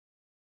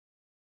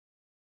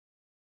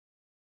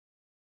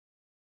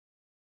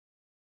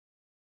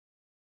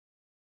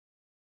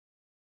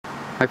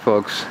Hi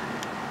folks.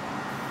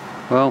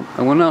 Well,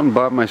 I went out and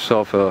bought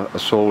myself a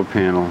solar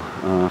panel,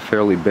 a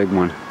fairly big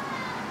one.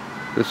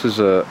 This is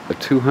a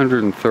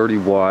 230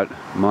 watt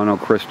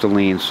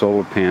monocrystalline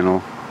solar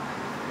panel,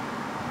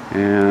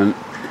 and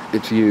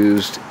it's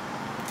used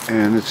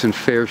and it's in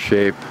fair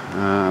shape.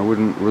 I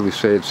wouldn't really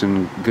say it's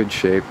in good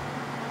shape,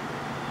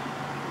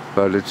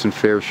 but it's in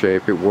fair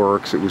shape. It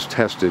works. It was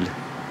tested,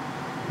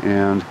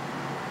 and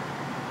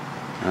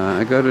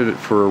I got it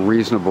for a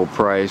reasonable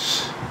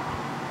price,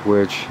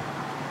 which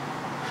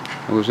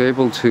I was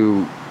able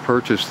to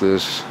purchase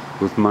this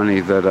with money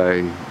that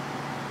I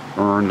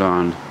earned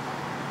on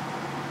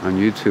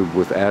YouTube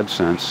with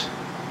AdSense.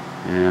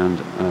 And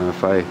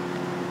if I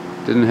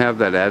didn't have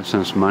that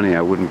AdSense money,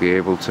 I wouldn't be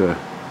able to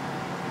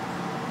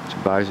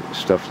buy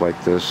stuff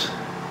like this,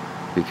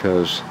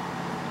 because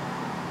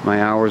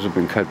my hours have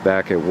been cut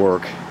back at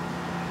work.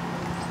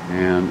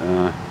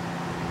 And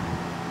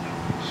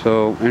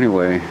so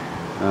anyway,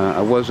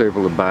 I was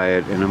able to buy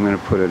it, and I'm going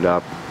to put it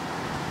up.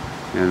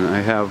 And I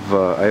have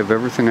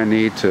everything I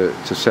need to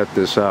set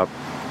this up.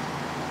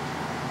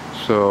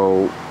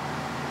 So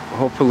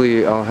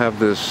hopefully I'll have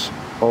this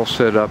all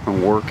set up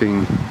and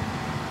working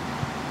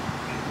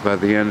by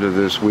the end of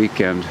this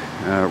weekend.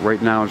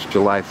 Right now it's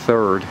July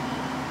 3rd,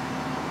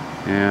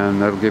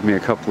 and that'll give me a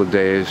couple of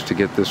days to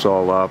get this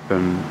all up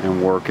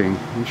and working.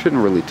 It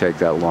shouldn't really take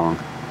that long,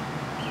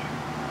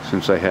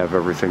 since I have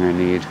everything I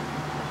need.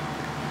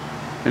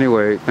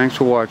 Anyway, thanks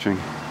for watching.